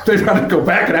try to go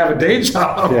back and have a day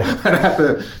job and have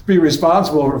to be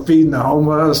responsible for feeding the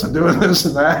homeless and doing this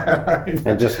and that.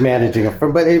 And just managing a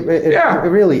firm. But it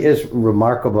really is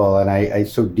remarkable. And I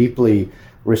so deeply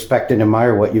respect and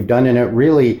admire what you've done. And it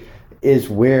really is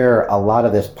where a lot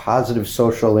of this positive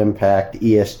social impact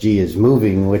ESG is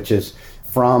moving, which is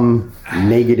from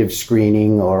negative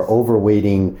screening or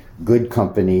overweighting good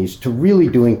companies to really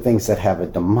doing things that have a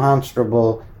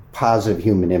demonstrable positive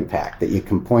human impact that you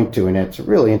can point to. And it's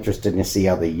really interesting to see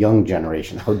how the young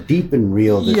generation, how deep and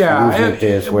real this movement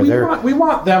is. We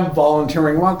want them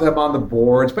volunteering, we want them on the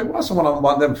boards, but we also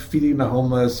want them feeding the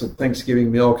homeless, a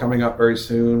Thanksgiving meal coming up very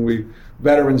soon. We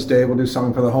Veterans Day, we'll do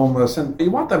something for the homeless. And you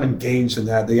want them engaged in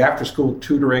that. The after-school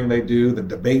tutoring they do, the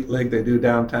debate league they do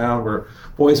downtown, where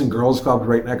Boys and Girls Club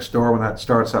right next door, when that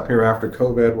starts up here after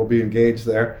COVID, will be engaged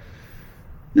there.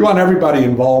 You want everybody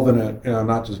involved in it,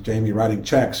 not just Jamie writing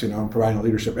checks, and providing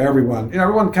leadership. Everyone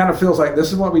kind of feels like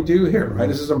this is what we do here, right?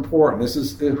 This is important. This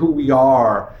is who we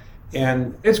are.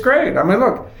 And it's great. I mean,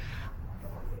 look,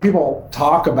 people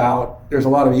talk about, there's a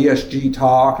lot of ESG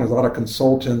talk, and there's a lot of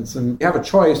consultants, and you have a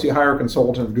choice. You hire a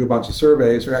consultant to do a bunch of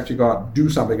surveys or actually go out and do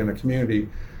something in the community.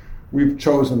 We've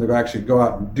chosen to actually go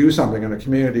out and do something in the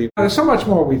community. There's so much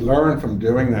more we learn from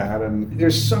doing that, and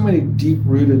there's so many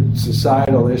deep-rooted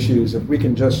societal issues. If we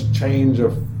can just change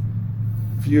a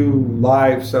few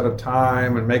lives at a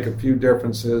time and make a few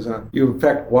differences, and you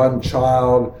affect one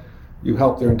child, you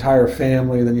help their entire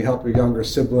family, then you help your younger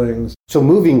siblings. So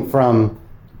moving from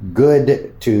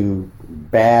good to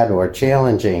bad or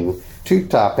challenging, two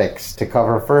topics to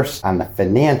cover. First, on the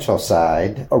financial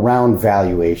side, around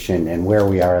valuation and where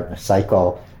we are in the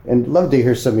cycle. And love to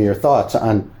hear some of your thoughts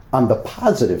on the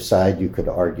positive side. You could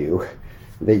argue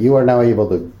that you are now able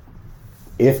to,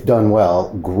 if done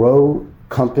well, grow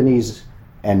companies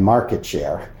and market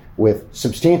share with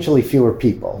substantially fewer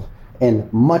people in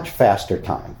much faster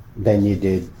time than you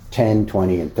did 10,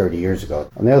 20, and 30 years ago.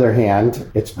 On the other hand,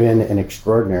 it's been an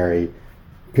extraordinary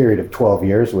period of 12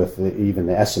 years with even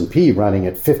the S&P running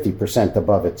at 50%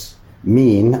 above its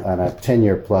mean on a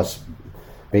 10-year plus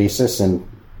basis. And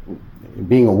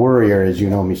being a worrier, as you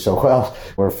know me so well,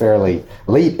 we're fairly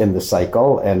late in the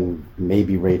cycle and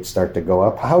maybe rates start to go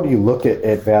up. How do you look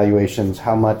at valuations?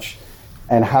 How much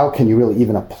and how can you really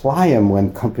even apply them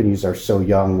when companies are so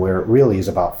young, where it really is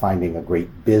about finding a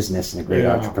great business and a great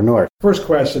entrepreneur? First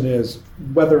question is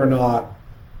whether or not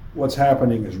what's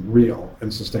happening is real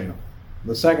and sustainable.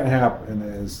 The second half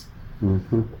is,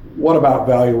 what about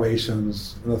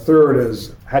valuations? And the third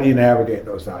is, how do you navigate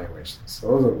those valuations?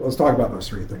 So let's talk about those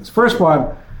three things. First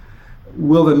one,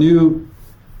 will the new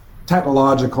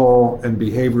technological and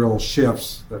behavioral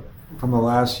shifts that from the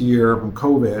last year, from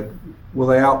COVID, will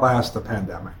they outlast the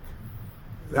pandemic?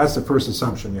 That's the first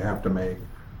assumption you have to make.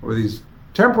 Were these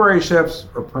temporary shifts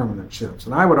or permanent shifts?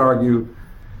 And I would argue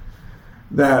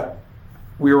that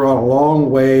we were on a long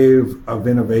wave of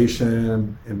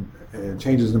innovation and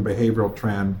changes in behavioral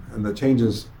trend, and the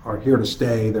changes are here to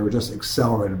stay. They were just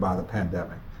accelerated by the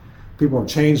pandemic. People have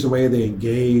changed the way they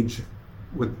engage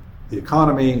with the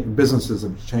economy, and businesses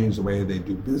have changed the way they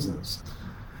do business.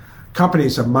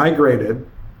 Companies have migrated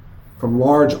from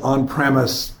large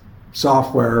on-premise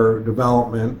software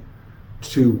development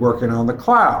to working on the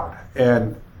cloud.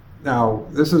 And now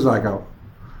this is like a $1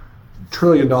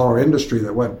 trillion industry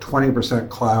that went 20%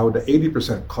 cloud to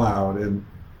 80% cloud in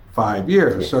 5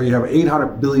 years. So you have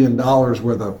 $800 billion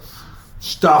worth of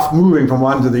stuff moving from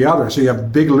one to the other. So you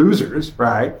have big losers,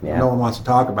 right? Yeah. No one wants to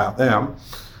talk about them.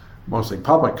 Mostly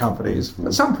public companies,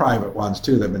 but some private ones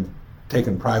too. They've been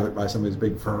taken private by some of these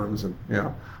big firms and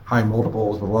high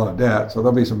multiples with a lot of debt. So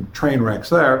there'll be some train wrecks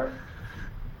there.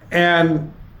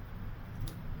 And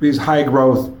these high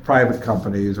growth private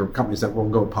companies or companies that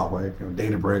won't go public,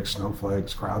 Databricks,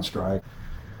 Snowflakes, CrowdStrike.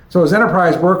 So as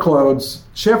enterprise workloads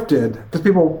shifted, because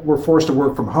people were forced to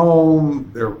work from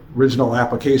home, their original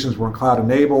applications weren't cloud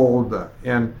enabled,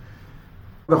 and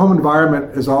the home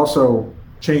environment has also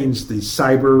changed the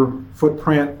cyber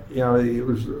footprint. It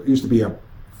used to be a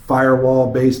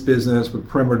firewall-based business with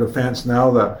perimeter defense.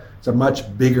 Now it's a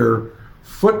much bigger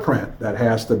footprint that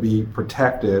has to be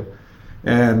protected.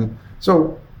 And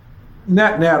so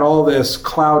net, all this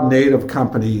cloud-native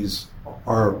companies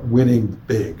are winning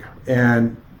big.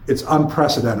 And it's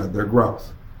unprecedented, their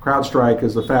growth. CrowdStrike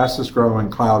is the fastest growing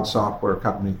cloud software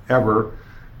company ever.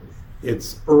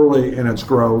 It's early in its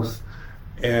growth,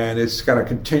 and it's going to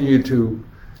continue to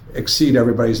exceed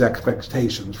everybody's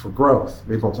expectations for growth.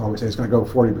 People always say it's going to go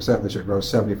 40%, this year it grows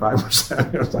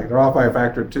 75%. It's like they're off by a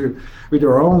factor of 2. We do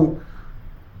our own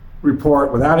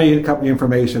report without any company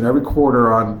information every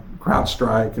quarter on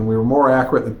CrowdStrike, and we were more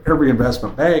accurate than every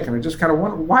investment bank, and we just kind of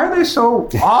wonder, why are they so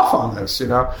off on this?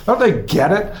 Don't they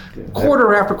get it?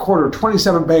 Quarter after quarter,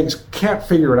 27 banks can't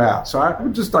figure it out. So I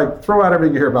would just throw out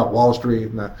everything you hear about Wall Street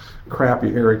and the crap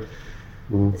you're hearing.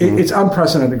 It's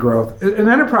unprecedented growth. In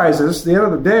enterprises, at the end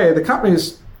of the day, the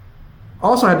companies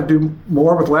also had to do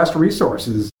more with less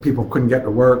resources. People couldn't get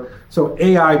to work. So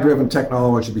AI-driven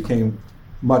technology became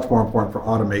much more important for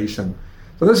automation.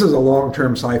 So this is a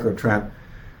long-term cyclical trend.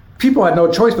 People had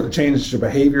no choice but to change their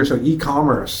behavior. So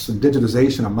e-commerce and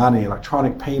digitization of money,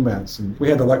 electronic payments. And we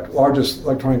had the largest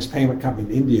electronics payment company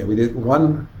in India. We did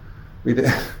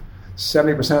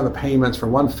 70% of the payments for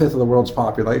 1/5 of the world's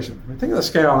population. I mean, think of the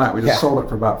scale on that. We just sold it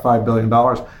for about $5 billion.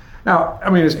 Now, I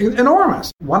mean, it's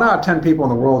enormous. 1 out of 10 people in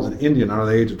the world is an Indian under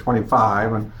the age of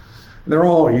 25, and they're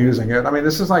all using it. I mean,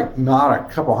 this is like not a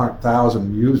couple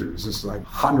 100,000 users. This is like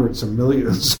hundreds of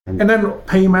millions. And then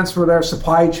payments for their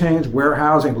supply chains,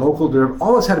 warehousing, local delivery,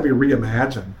 all this had to be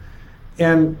reimagined.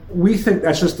 And we think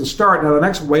that's just the start. Now, the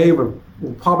next wave will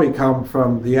probably come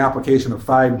from the application of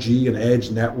 5G and edge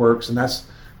networks, and that's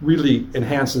really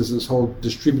enhances this whole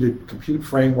distributed compute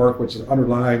framework, which is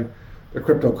underlying the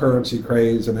cryptocurrency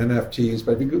craze and NFTs.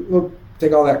 But if you look,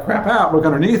 take all that crap out, look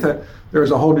underneath it,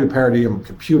 there's a whole new paradigm of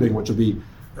computing, which will be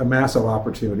a massive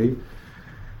opportunity.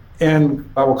 And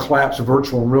I will collapse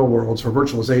virtual and real worlds for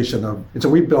virtualization of. And so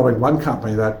we're building one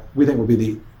company that we think will be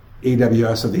the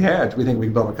AWS of the edge. We think we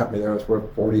can build a company there that's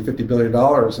worth $40, $50 billion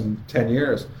in 10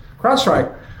 years.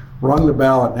 CrowdStrike rung the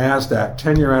bell at NASDAQ,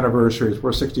 10-year anniversary is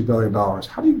worth $60 billion.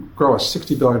 How do you grow a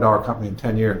 $60 billion company in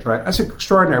 10 years, right? That's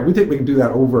extraordinary. We think we can do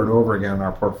that over and over again in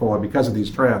our portfolio because of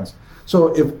these trends.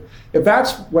 So if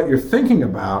that's what you're thinking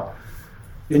about,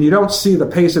 and you don't see the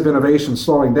pace of innovation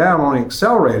slowing down, only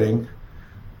accelerating,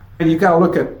 and you've got to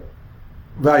look at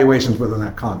valuations within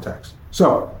that context.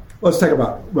 So let's talk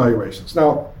about valuations.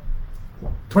 Now,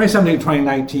 2017,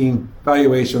 2019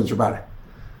 valuations are about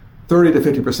 30 to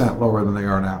 50% lower than they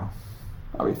are now,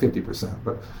 probably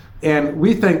 50%. And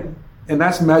we think, and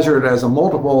that's measured as a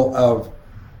multiple of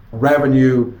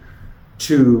revenue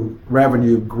to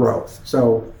revenue growth.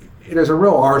 So there's a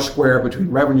real R square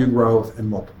between revenue growth and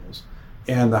multiples.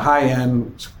 And the high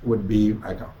end would be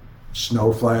like a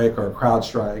Snowflake or a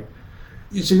CrowdStrike.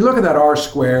 So you look at that R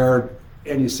squared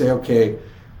and you say, okay,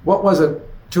 what was it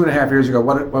 2.5 years ago?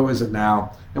 What was it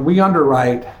now? And we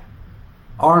underwrite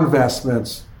our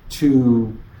investments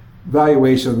to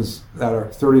valuations that are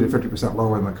 30 to 50%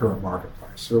 lower than the current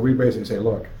marketplace. So we basically say,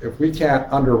 look, if we can't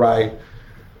underwrite,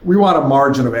 we want a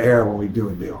margin of error when we do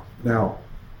a deal. Now,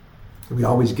 do we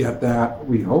always get that?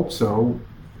 We hope so.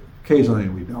 Occasionally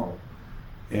we don't.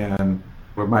 And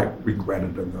we might regret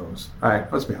it in those. All right,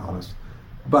 let's be honest.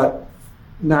 But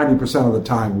 90% of the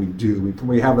time we do.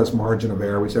 We have this margin of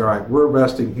error. We say, all right, we're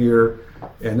investing here,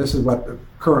 and this is what the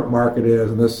current market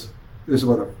is, and this is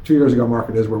what the 2 years ago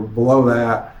market is. We're below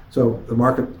that. So the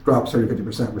market drops 30,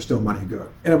 50%, we're still money good.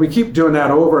 And if we keep doing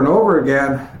that over and over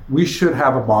again, we should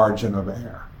have a margin of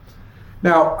error.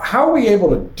 Now, how are we able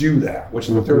to do that, which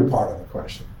is the third part of the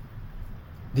question?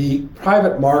 The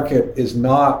private market is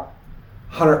not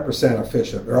 100%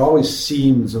 efficient. There are always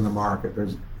seams in the market.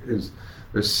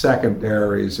 There's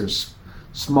secondaries, there's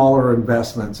smaller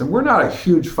investments, and we're not a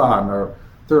huge fund. Our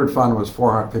third fund was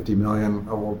 $450 million, and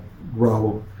we'll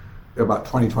grow about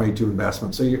 2022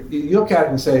 investments. So you look at it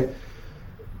and say,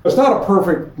 it's not a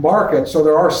perfect market, so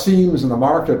there are seams in the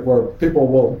market where people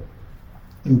will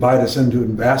invite us in to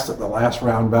invest at the last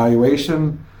round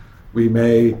valuation. We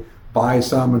may buy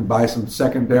some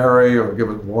secondary or give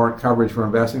us warrant coverage for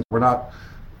investing. We're not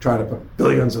trying to put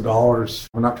billions of dollars.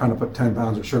 We're not trying to put 10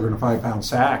 pounds of sugar in a 5-pound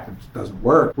sack. It doesn't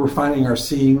work. We're finding our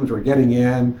seams. We're getting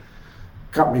in.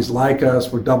 Companies like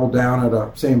us, we're double down at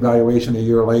a same valuation a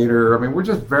year later. I mean, we're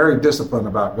just very disciplined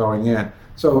about going in.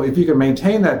 So if you can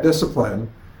maintain that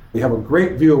discipline, you have a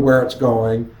great view of where it's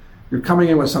going, you're coming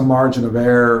in with some margin of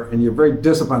error, and you're very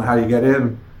disciplined how you get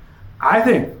in, I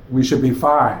think we should be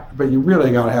fine, but you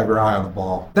really got to have your eye on the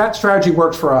ball. That strategy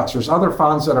works for us. There's other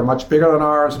funds that are much bigger than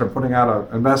ours that are putting out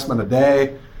an investment a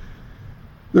day.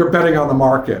 They're betting on the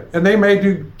market, and they may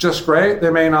do just great.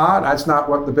 They may not. That's not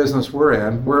what the business we're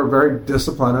in. We're a very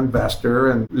disciplined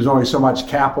investor, and there's only so much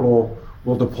capital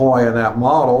we'll deploy in that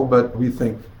model, but we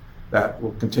think that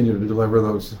will continue to deliver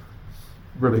those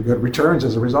really good returns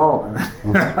as a result. I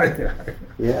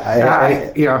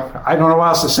don't know what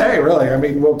else to say, really. I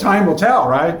mean, time will tell,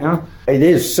 right? You know? It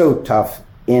is so tough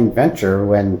in venture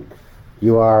when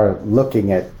you are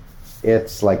looking at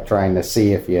it's like trying to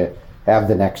see if you have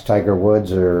the next Tiger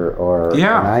Woods or an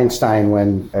Einstein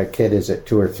when a kid is at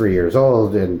 2 or 3 years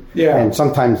old. And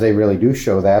sometimes they really do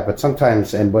show that, but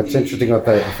sometimes, and what's interesting about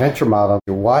the venture model,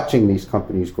 you're watching these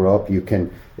companies grow up. You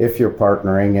can, if you're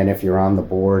partnering and if you're on the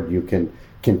board, you can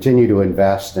continue to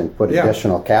invest and put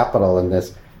additional capital in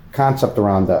this concept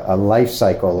around a life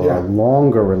cycle or a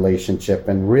longer relationship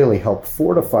and really help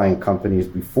fortifying companies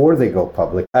before they go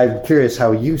public. I'm curious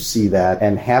how you see that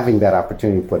and having that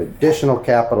opportunity to put additional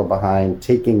capital behind,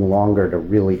 taking longer to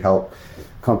really help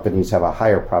companies have a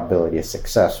higher probability of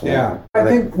success. I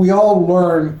think we all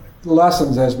learn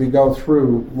lessons as we go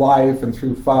through life and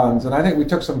through funds. And I think we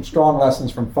took some strong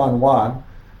lessons from Fund 1,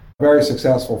 very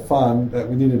successful fund, that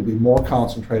we needed to be more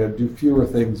concentrated, do fewer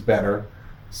things better,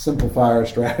 simplify our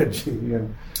strategy,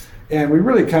 And we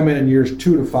really come in years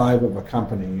 2 to 5 of a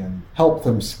company and help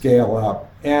them scale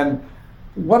up. And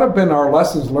what have been our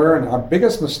lessons learned? Our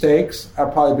biggest mistakes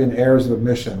have probably been errors of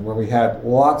omission, where we had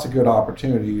lots of good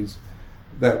opportunities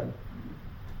that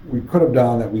we could have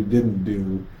done that we didn't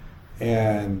do.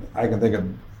 And I can think of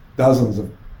dozens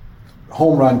of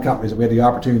home run companies that we had the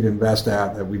opportunity to invest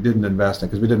at that we didn't invest in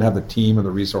because we didn't have the team or the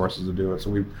resources to do it. So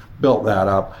we built that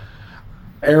up.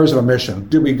 Errors of omission.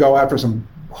 Did we go after some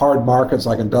hard markets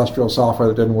like industrial software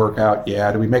that didn't work out?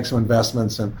 Yeah. Did we make some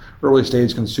investments in early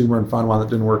stage consumer and fund one that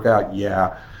didn't work out?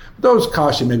 Yeah. Those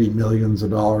cost you maybe millions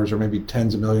of dollars or maybe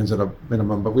tens of millions at a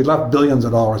minimum, but we left billions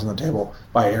of dollars on the table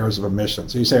by errors of omission.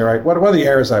 So you say, all right, what are the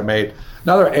errors I made?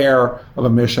 Another error of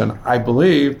omission, I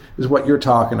believe, is what you're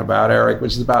talking about, Eric,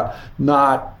 which is about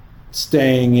not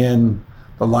staying in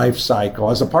the life cycle.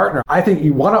 As a partner, I think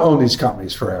you want to own these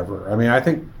companies forever. I mean, I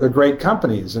think they're great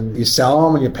companies and you sell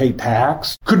them and you pay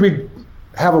tax. Could we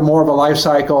have more of a life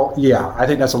cycle? Yeah, I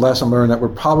think that's a lesson learned that we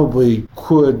probably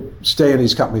could stay in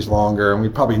these companies longer, and we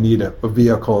probably need a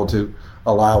vehicle to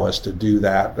allow us to do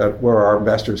that where our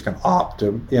investors can opt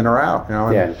to in or out.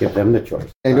 And give them the choice.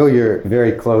 I know you're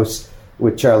very close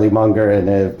with Charlie Munger and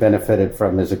have benefited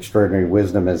from his extraordinary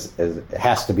wisdom as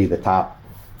has to be the top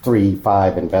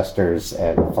 3-5 investors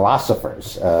and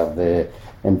philosophers of the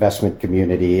investment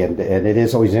community. And it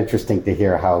is always interesting to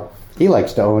hear how he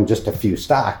likes to own just a few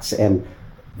stocks. And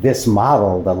this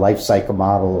model, the life cycle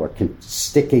model, or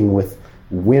sticking with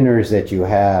winners that you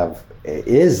have,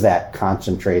 is that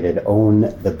concentrated, own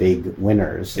the big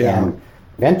winners. Yeah. And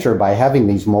venture, by having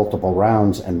these multiple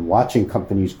rounds and watching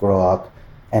companies grow up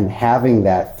and having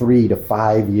that 3 to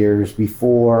 5 years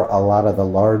before a lot of the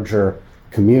larger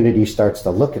community starts to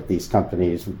look at these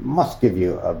companies, must give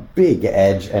you a big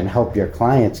edge and help your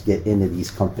clients get into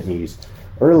these companies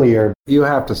earlier. You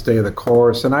have to stay the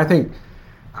course. And I think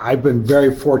I've been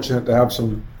very fortunate to have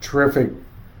some terrific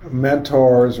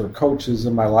mentors or coaches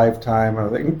in my lifetime. I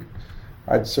think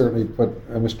I'd certainly put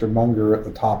Mr. Munger at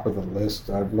the top of the list.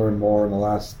 I've learned more in the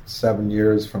last 7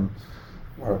 years from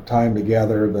our time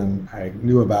together than I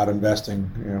knew about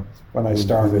investing when I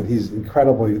started. He's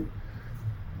incredibly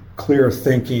clear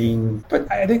thinking.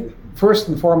 But I think first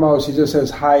and foremost, he just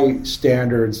has high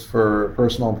standards for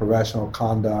personal and professional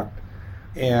conduct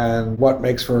and what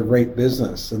makes for a great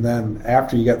business. And then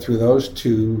after you get through those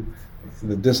two,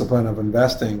 the discipline of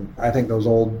investing, I think those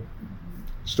old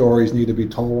stories need to be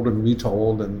told and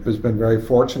retold, and has been very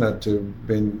fortunate to have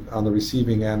been on the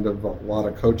receiving end of a lot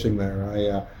of coaching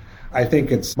there. I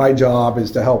think it's my job is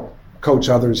to help coach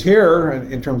others here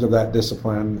in terms of that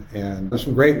discipline. And there's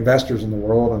some great investors in the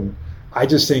world, and I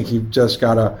just think you've just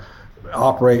got to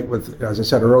operate with, as I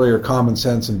said earlier, common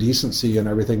sense and decency in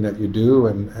everything that you do.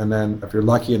 And then if you're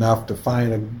lucky enough to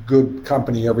find a good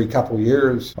company every couple of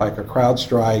years, like a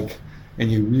CrowdStrike,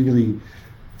 and you really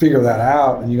figure that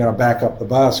out, and you got to back up the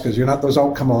bus because those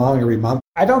don't come along every month.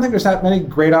 I don't think there's that many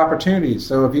great opportunities.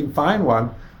 So if you can find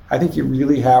one, I think you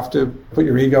really have to put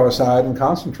your ego aside and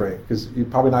concentrate, because you're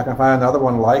probably not going to find another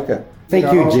one like it.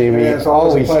 Thank you, Jamie. It's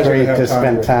always great to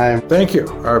spend time. Thank you.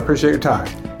 I appreciate your time.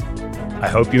 I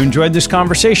hope you enjoyed this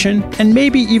conversation and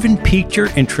maybe even piqued your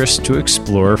interest to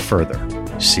explore further.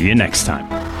 See you next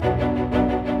time.